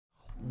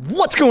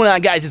What's going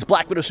on, guys? It's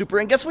Black Widow Super,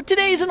 and guess what?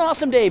 Today is an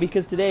awesome day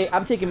because today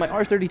I'm taking my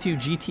R32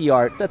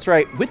 GTR, that's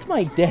right, with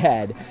my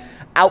dad,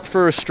 out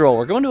for a stroll.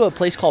 We're going to a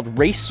place called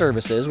Race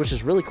Services, which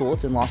is really cool.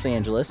 It's in Los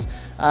Angeles.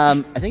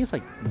 I think it's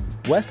like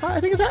West High.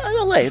 I think it's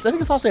LA. I think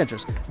it's Los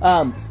Angeles.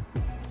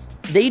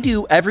 They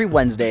do every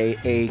Wednesday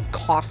a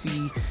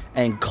coffee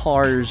and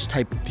cars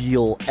type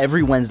deal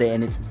every Wednesday,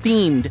 and it's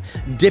themed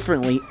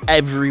differently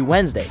every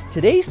Wednesday.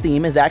 Today's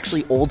theme is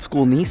actually old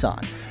school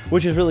Nissan,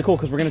 which is really cool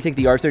because we're going to take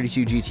the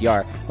R32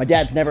 GTR. My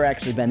dad's never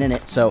actually been in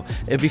it, so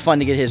it'd be fun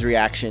to get his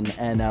reaction,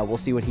 and we'll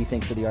see what he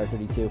thinks of the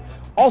R32.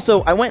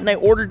 Also, I went and I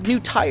ordered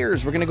new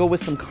tires. We're going to go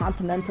with some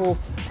Continental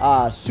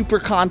Super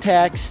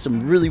Contacts,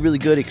 some really, really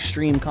good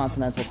extreme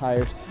Continental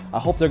tires. I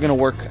hope they're going to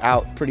work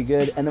out pretty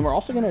good. And then we're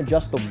also going to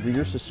adjust the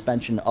rear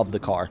suspension of the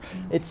car.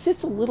 It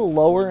sits a little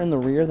lower in the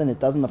rear than it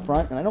does in the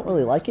front, and I don't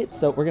really like it.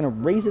 So we're going to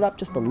raise it up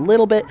just a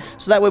little bit,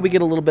 so that way we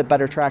get a little bit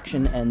better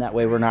traction, and that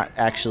way we're not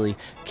actually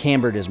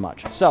cambered as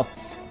much. So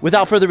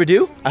without further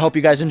ado, I hope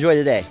you guys enjoy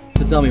today.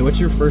 So tell me, what's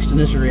your first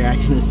initial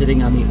reaction to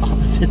sitting on the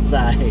opposite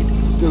side?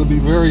 It's going to be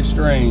very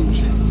strange.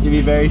 It's going to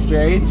be very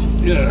strange?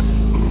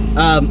 Yes.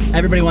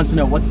 Everybody wants to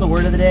know, what's the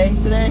word of the day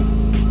today?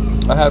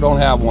 I don't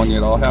have one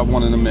yet. I'll have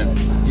one in a minute.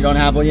 You don't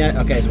have one yet?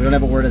 Okay, so we don't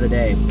have a word of the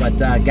day. But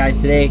guys,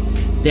 today,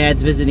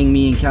 Dad's visiting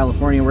me in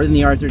California. We're in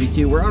the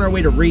R32. We're on our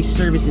way to Race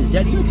Services.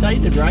 Dad, are you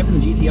excited to drive in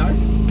the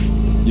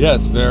GTR?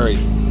 Yes, very.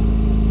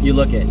 You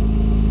look it.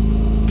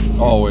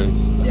 Always.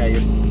 Yeah,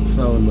 your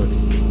phone looks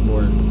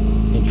more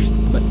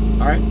interesting. But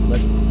all right,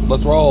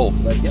 let's roll.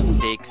 Let's go.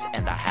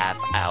 6.5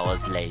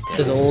 hours later.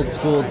 This is old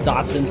school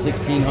Datsun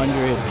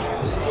 1600.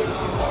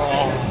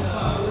 Oh.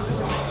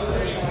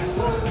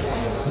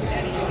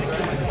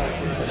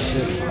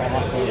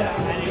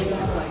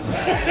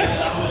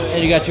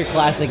 And you got your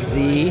classic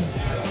Z.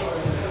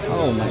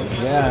 Oh my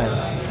god.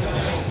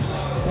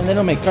 And they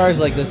don't make cars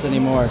like this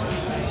anymore.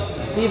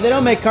 Steve, they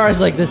don't make cars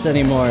like this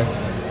anymore.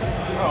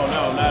 Oh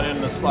no, not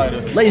in the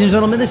slightest. Ladies and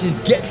gentlemen, this is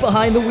Get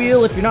Behind the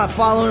Wheel. If you're not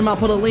following him, I'll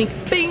put a link,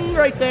 bing,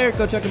 right there.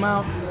 Go check him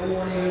out.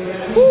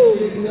 Woo.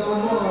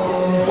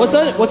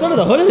 What's under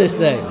the hood of this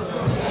thing?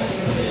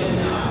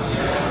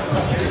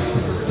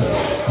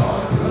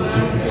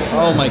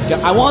 Oh my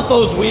god, I want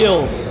those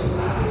wheels.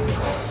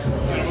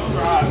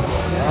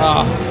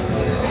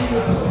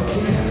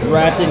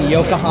 Wrapped in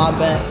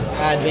Yokohama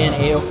Advan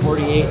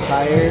AO48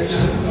 tires.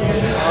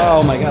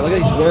 Oh my god, look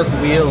at these work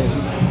wheels.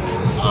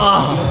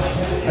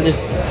 I just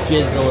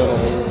jizzed a little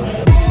bit.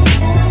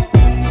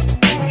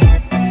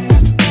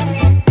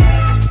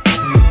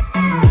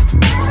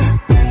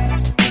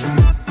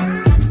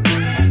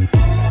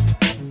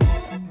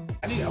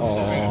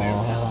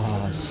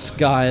 Oh,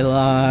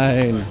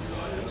 Skyline.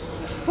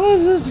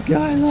 What's this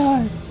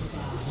Skyline?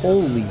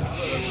 Holy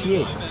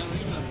shit.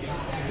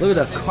 Look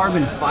at the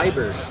carbon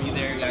fiber.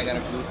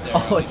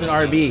 Oh, it's an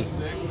RB.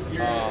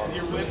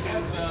 Your whip is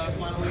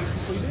finally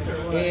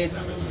completed?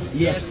 It's,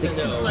 yeah,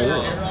 64.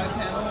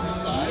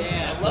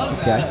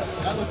 Okay.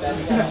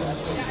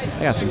 I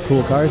got some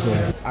cool cars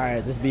here.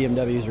 Alright, this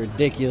BMW is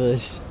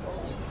ridiculous.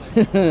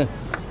 I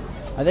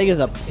think it's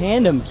a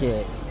Tandem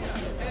kit.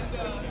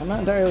 I'm not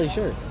entirely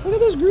sure. Look at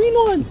this green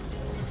one.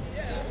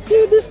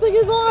 Dude, this thing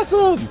is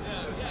awesome.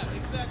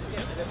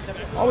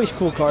 Always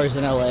cool cars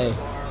in LA.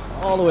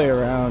 All the way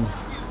around.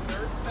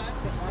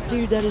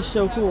 Dude, that is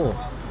so cool.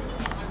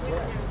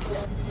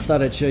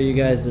 Thought I'd show you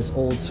guys this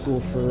old school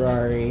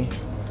Ferrari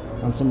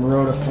on some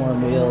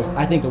rotiform wheels.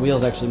 I think the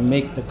wheels actually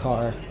make the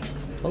car.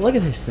 But look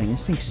at this thing.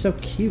 This thing's so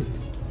cute.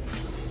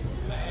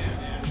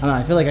 I don't know,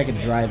 I feel like I could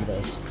drive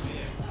this.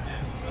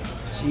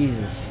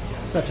 Jesus,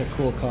 such a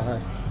cool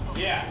car.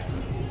 Yeah.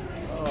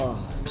 Oh,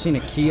 I've seen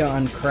a Kia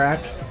on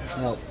crack.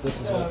 Well, this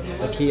is what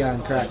a Kia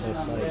on crack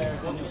looks like.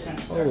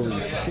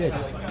 Holy shit.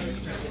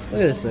 Look at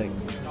this thing.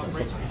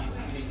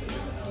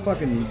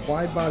 Fucking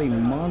wide body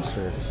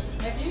monster.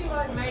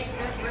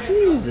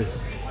 Jesus.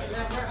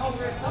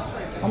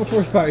 How much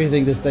horsepower do you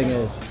think this thing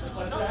is?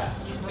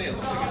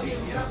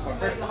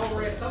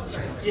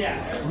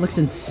 It looks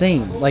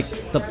insane. Like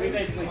the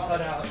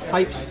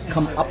pipes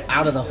come up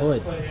out of the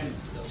hood.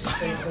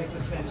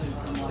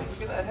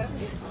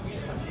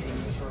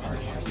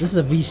 This is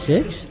a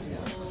V6?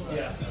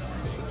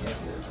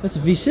 That's a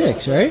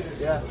V6, right?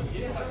 Yeah.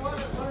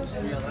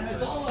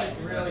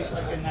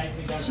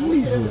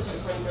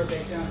 Jesus.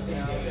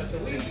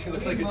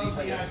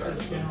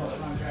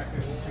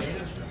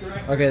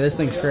 Okay, this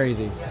thing's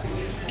crazy.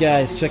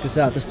 Guys, check this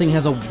out. This thing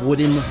has a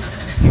wooden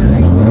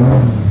steering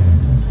wheel.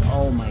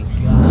 Oh my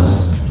god.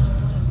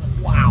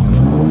 Wow.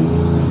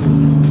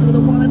 Look at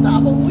the one on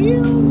top of the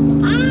wheel.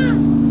 Ah!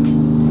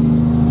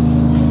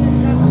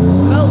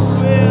 Belt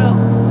wheel.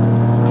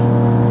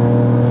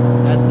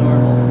 That's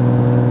normal.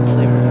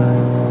 Believe it or not.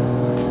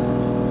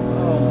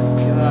 Oh my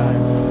god.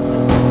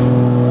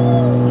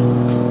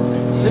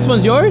 This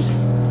one's yours?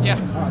 Yeah.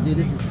 Oh, dude,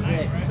 this is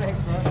sick.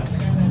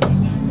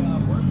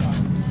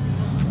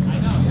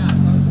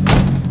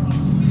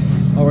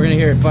 Oh, we're gonna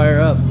hear it fire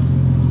up.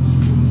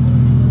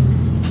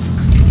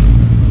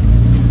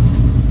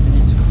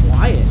 It's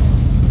quiet.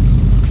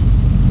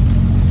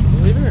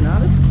 Believe it or not.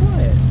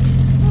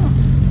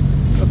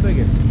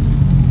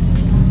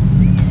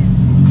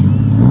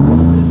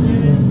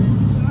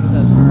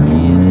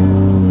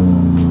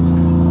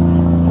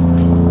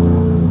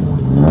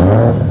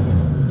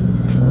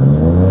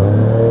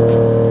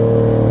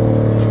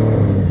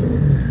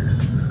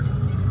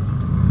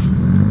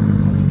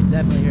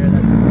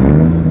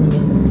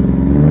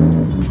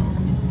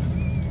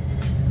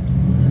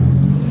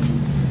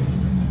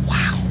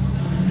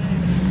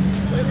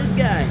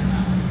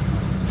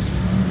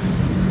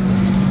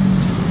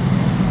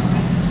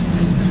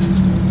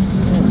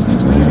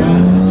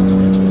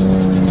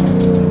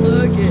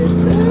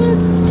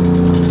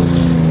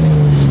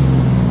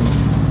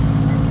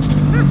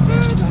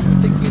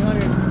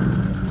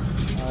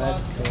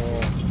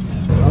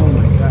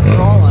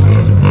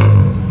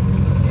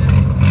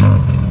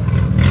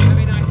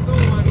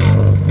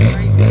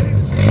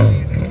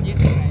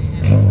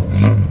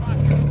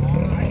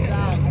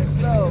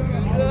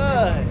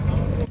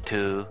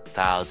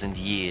 1,000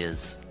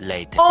 years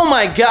later. Oh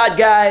my god,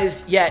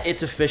 guys. Yeah,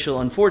 it's official.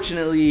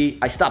 Unfortunately,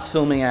 I stopped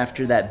filming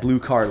after that blue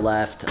car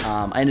left.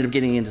 I ended up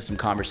getting into some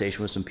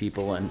conversation with some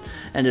people and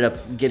ended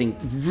up getting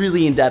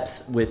really in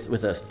depth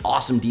with an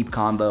awesome deep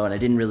combo, and I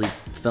didn't really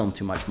film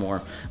too much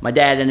more. My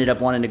dad ended up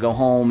wanting to go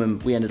home,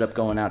 and we ended up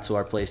going out to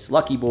our place,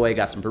 Lucky Boy,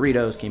 got some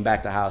burritos, came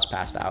back to the house,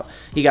 passed out.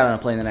 He got on a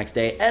plane the next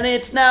day, and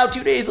it's now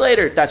 2 days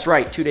later. That's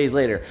right, 2 days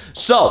later.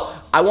 So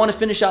I want to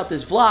finish out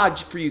this vlog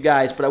for you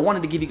guys, but I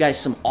wanted to give you guys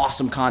some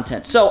awesome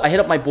content. So I hit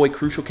up my boy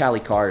Crucial Cali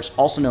Cars,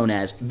 also known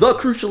as The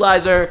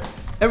Crucializer.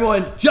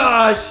 Everyone,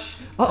 Josh.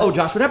 Uh-oh,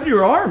 Josh, what happened to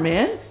your arm,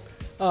 man?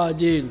 Oh,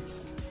 dude.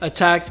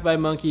 Attacked by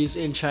monkeys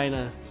in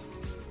China.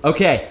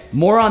 Okay,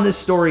 more on this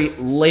story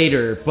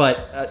later,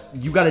 but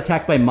you got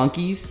attacked by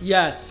monkeys?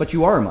 Yes. But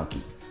you are a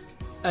monkey.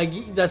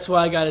 That's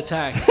why I got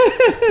attacked.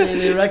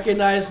 they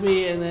recognized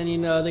me, and then, you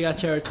know, they got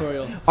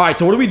territorial. All right,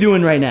 so what are we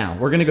doing right now?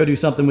 We're gonna go do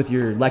something with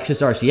your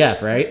Lexus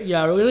Rcf, right?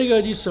 Yeah, we're gonna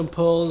go do some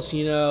pulls.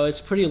 You know,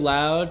 it's pretty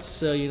loud,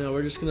 so, you know,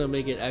 we're just gonna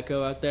make it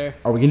echo out there.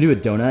 Are we gonna do a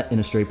donut in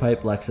a straight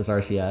pipe Lexus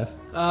Rcf?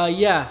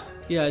 Yeah.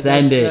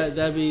 Send it.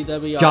 That'd be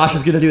awesome. Josh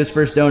is gonna do his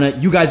first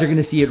donut. You guys are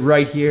gonna see it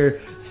right here.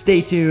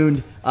 Stay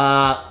tuned.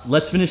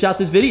 Let's finish out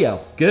this video.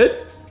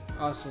 Good?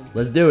 Awesome.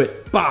 Let's do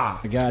it. Bah! Oh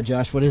my God,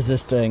 Josh, what is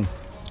this thing?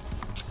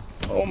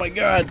 Oh my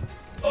God.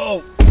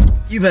 Oh,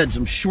 you've had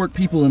some short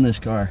people in this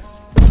car.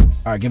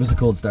 All right, give us a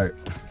cold start.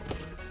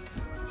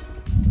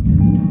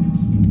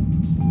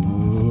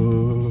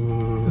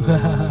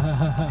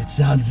 It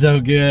sounds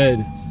so good.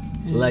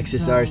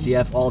 Lexus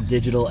Rcf, all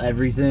digital,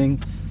 everything.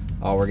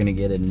 Oh, we're gonna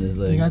get it in this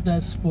thing. You got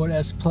that Sport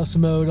S Plus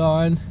mode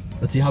on.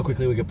 Let's see how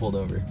quickly we get pulled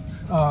over.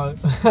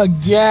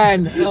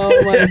 Again.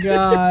 Oh my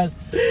God.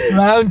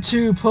 Round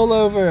 2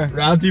 pullover.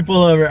 Round 2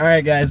 pullover. All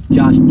right, guys.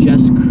 Josh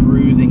just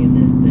cruising in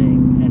this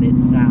thing, and it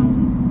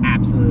sounds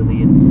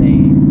absolutely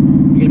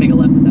insane. You're gonna make a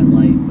left at that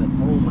light, but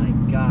oh my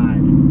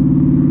God.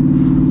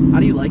 How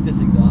do you like this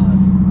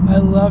exhaust? I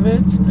love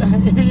it.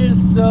 It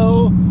is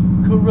so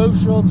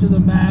corrosional to the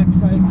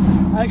max. I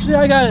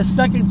got a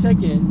second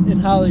ticket in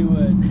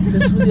Hollywood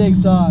just for the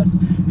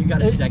exhaust. You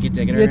got a second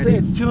ticket already?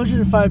 It's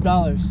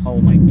 $205. Oh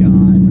my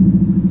God.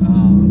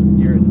 Oh,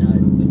 you're a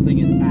nut. This thing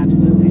is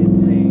absolutely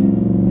insane.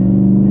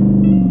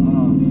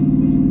 Oh,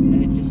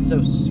 and it's just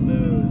so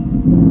smooth.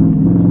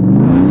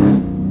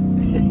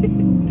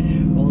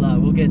 Hold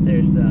on, we'll get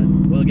there,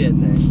 son. We'll get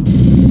there.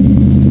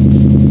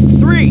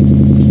 3,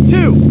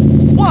 2,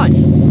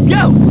 1,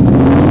 go!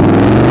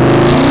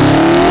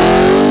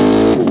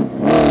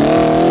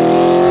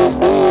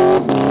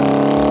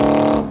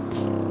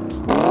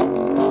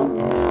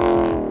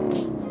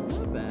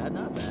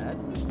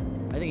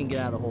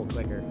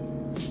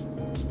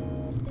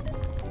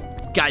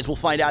 Guys, we'll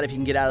find out if you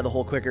can get out of the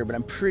hole quicker, but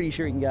I'm pretty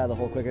sure you can get out of the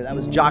hole quicker. That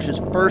was Josh's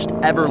first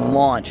ever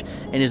launch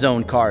in his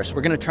own car. So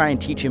we're gonna try and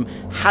teach him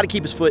how to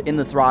keep his foot in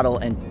the throttle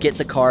and get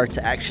the car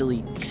to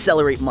actually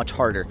accelerate much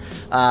harder.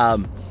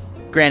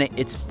 Granted,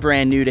 it's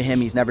brand new to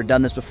him. He's never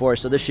done this before,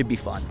 so this should be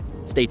fun.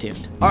 Stay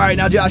tuned. All right,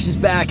 now Josh is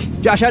back.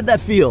 Josh, how did that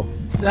feel?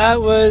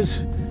 That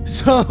was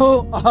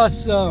so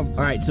awesome.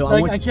 All right, so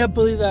I can't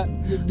believe that,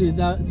 dude,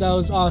 that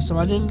was awesome.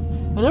 I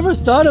never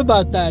thought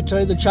about that,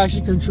 turning the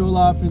traction control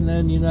off and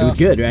then, you know. It was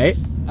good, right?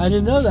 I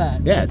didn't know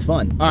that. Yeah, it's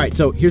fun. All right,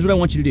 so here's what I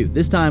want you to do.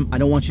 This time, I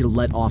don't want you to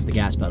let off the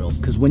gas pedal,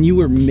 because when you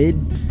were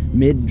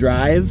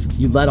mid-drive,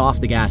 you let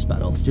off the gas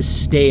pedal.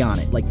 Just stay on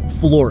it, like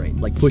floor it,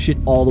 like push it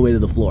all the way to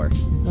the floor.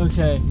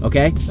 Okay.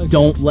 Okay?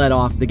 Don't let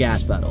off the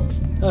gas pedal.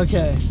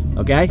 Okay.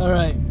 Okay? All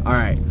right. All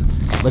right.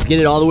 Let's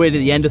get it all the way to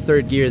the end of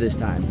third gear this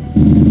time.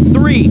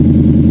 3,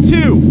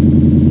 2,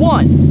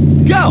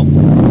 1, go!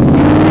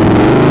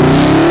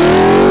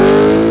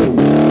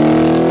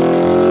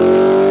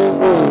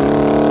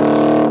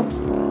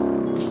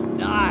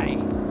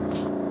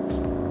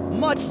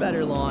 Much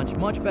better launch,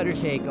 much better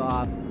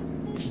takeoff,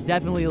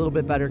 definitely a little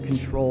bit better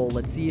control.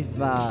 Let's see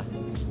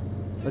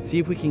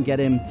if we can get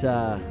him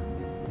to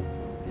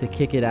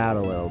kick it out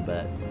a little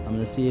bit. I'm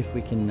gonna see if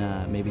we can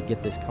maybe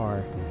get this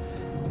car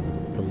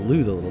to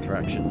lose a little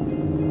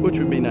traction, which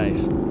would be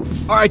nice.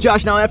 All right,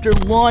 Josh, now after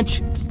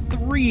launch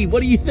 3, what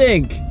do you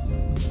think?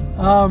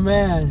 Oh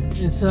man,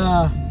 it's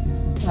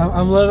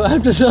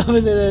I'm just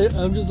loving it.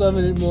 I'm just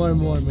loving it more and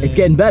more, man. It's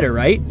getting better,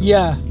 right?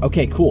 Yeah.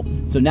 Okay, cool.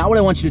 So now what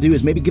I want you to do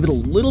is maybe give it a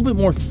little bit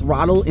more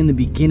throttle in the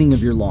beginning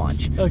of your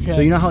launch. Okay.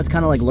 So you know how it's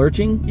kind of like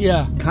lurching?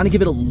 Yeah. Kind of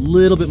give it a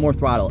little bit more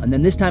throttle. And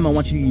then this time I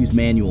want you to use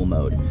manual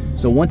mode.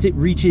 So once it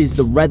reaches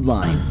the red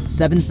line,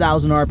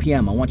 7,000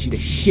 RPM, I want you to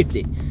shift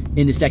it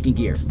into second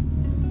gear.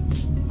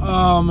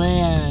 Oh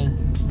man.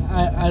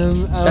 I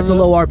don't That's know.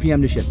 a low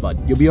RPM to shift, bud.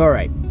 You'll be all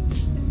right.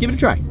 Give it a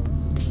try.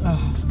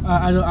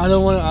 I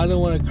don't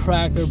want to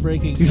crack or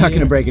break it. You're not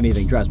gonna break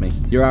anything, trust me.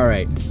 You're all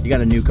right. You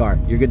got a new car.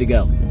 You're good to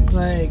go.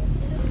 Like.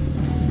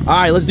 All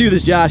right, let's do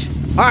this, Josh.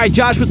 All right,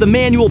 Josh with the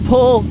manual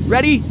pull.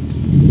 Ready?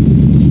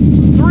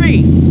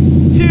 3,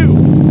 2,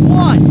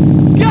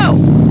 1, go!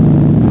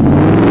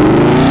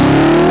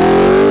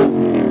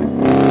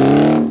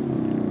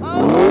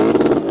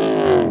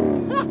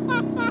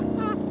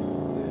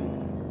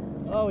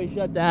 Oh, he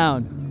shut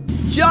down.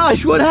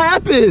 Josh, what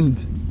happened?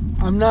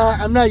 I'm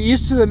not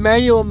used to the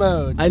manual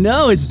mode. I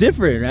know, it's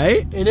different,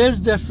 right? It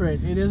is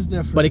different. It is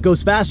different. But it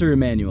goes faster in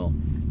manual.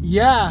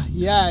 Yeah,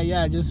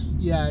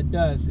 it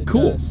does. It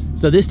Cool. does.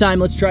 So this time,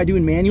 let's try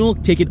doing manual.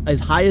 Take it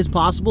as high as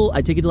possible.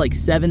 I take it to like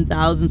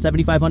 7,000,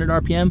 7,500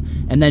 RPM,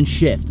 and then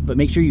shift. But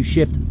make sure you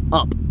shift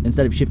up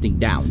instead of shifting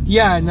down.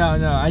 Yeah, no.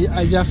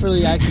 I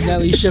definitely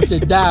accidentally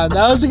shifted down.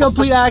 That was a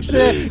complete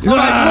accident. I'm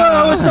like,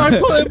 whoa,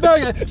 start pulling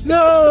back.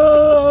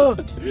 No!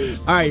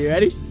 All right, you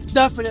ready?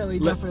 Definitely.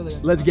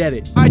 Let's get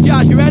it. All right,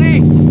 Josh, you ready?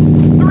 3,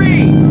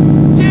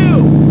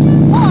 2,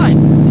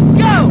 1,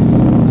 go!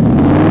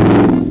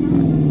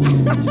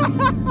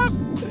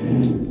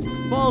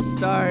 False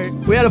start.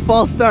 We had a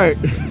false start.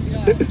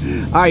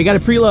 Yeah. All right, you got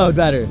to preload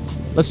better.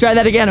 Let's try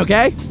that again,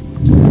 okay?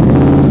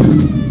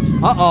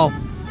 Uh-oh.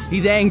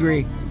 He's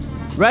angry.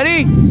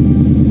 Ready? 3, 2,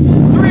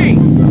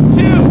 1,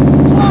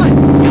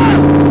 go!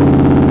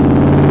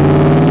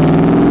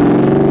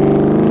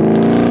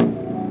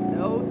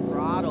 No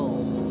throttle.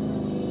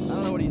 I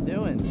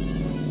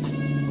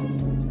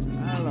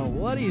don't know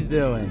what he's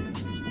doing.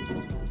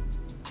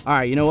 All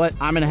right, you know what?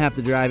 I'm gonna have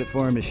to drive it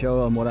for him to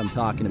show him what I'm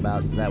talking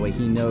about, so that way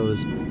he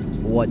knows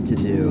what to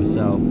do.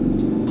 So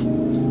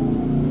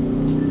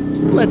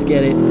let's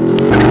get it.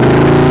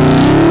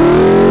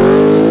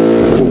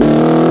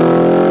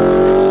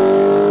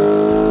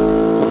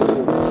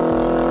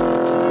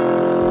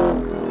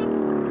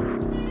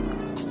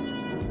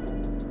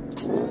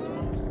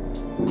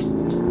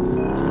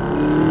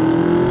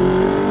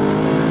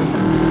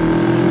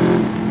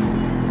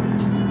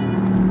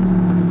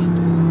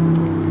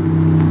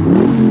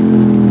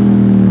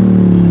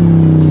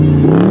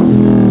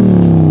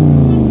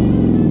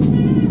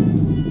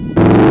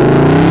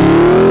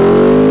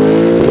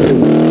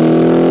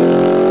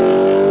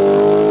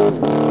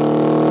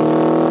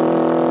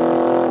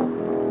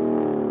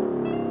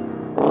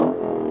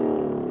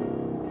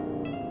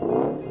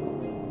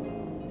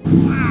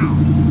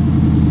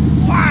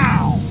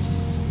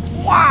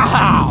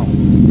 Wow!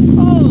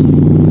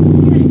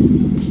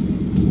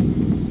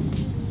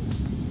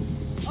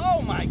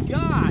 Oh my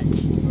God!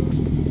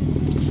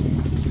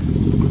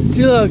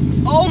 See, look.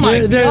 Oh my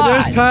God!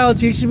 There's Kyle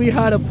teaching me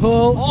how to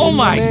pull. Oh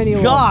my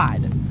manual.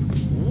 God!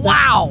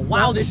 Wow!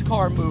 Wow, this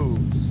car moves.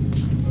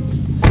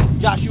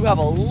 Josh, you have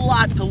a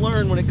lot to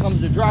learn when it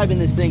comes to driving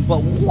this thing,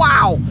 but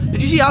wow!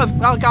 Did you see how it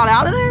got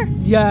out of there?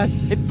 Yes.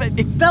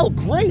 It felt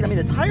great. I mean,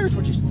 the tires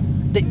were just,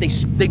 they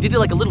did it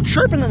like a little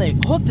chirp, and then they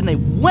hooked and they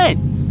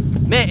went.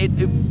 Man,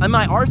 on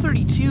my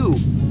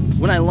R32,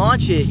 when I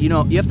launch it, you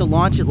know, you have to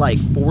launch it like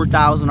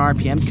 4,000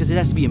 RPM because it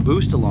has to be in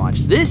boost to launch.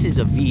 This is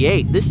a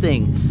V8. This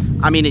thing,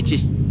 I mean, it's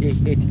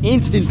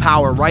instant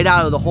power right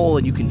out of the hole,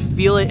 and you can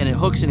feel it, and it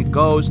hooks and it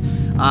goes. You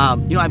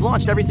know, I've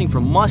launched everything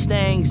from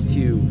Mustangs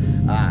to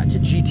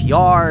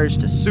GTRs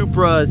to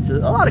Supras to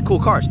a lot of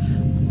cool cars.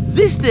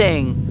 This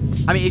thing,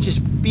 I mean, it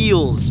just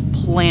feels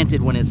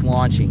planted when it's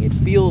launching. It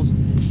feels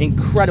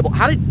incredible.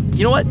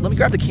 You know what? Let me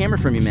grab the camera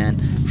from you, man.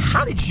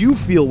 How did you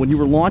feel when you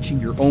were launching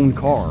your own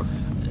car?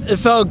 It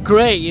felt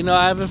great. You know,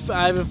 I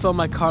haven't felt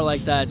my car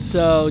like that.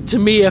 So to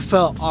me, it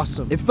felt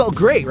awesome. It felt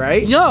great,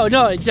 right? No,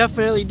 it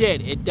definitely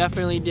did. It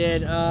definitely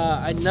did.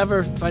 I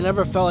never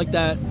felt like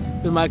that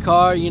with my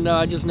car. You know,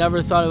 I just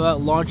never thought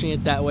about launching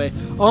it that way.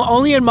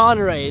 Only in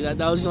Monterey. That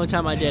was the only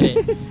time I did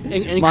it.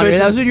 In Monterey,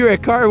 that's when you were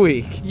at Car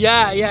Week.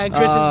 Yeah, in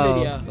Chris's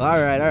video. All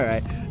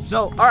right.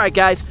 So, all right,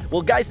 guys.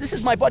 Well, guys, this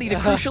is my buddy, the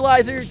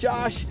Crucializer,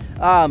 Josh.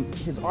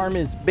 His arm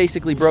is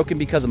basically broken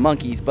because of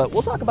monkeys, but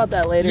we'll talk about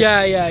that later.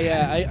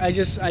 Yeah. I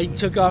just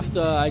took off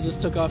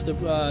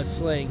the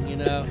sling, you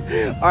know.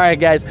 All right,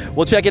 guys.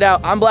 Well, check it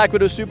out. I'm Black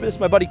Widow Super. This is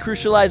my buddy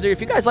Crucializer.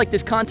 If you guys like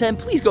this content,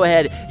 please go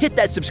ahead, hit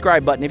that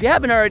subscribe button. If you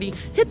haven't already,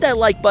 hit that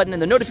like button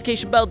and the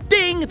notification bell.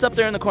 Ding! It's up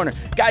there in the corner.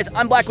 Guys,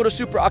 I'm Black Widow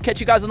Super. I'll catch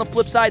you guys on the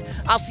flip side.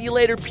 I'll see you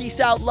later. Peace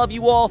out. Love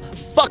you all.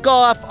 Fuck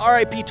off.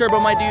 R.I.P. Turbo,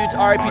 my dudes.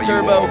 R.I.P.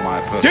 Turbo.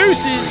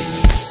 Deuces.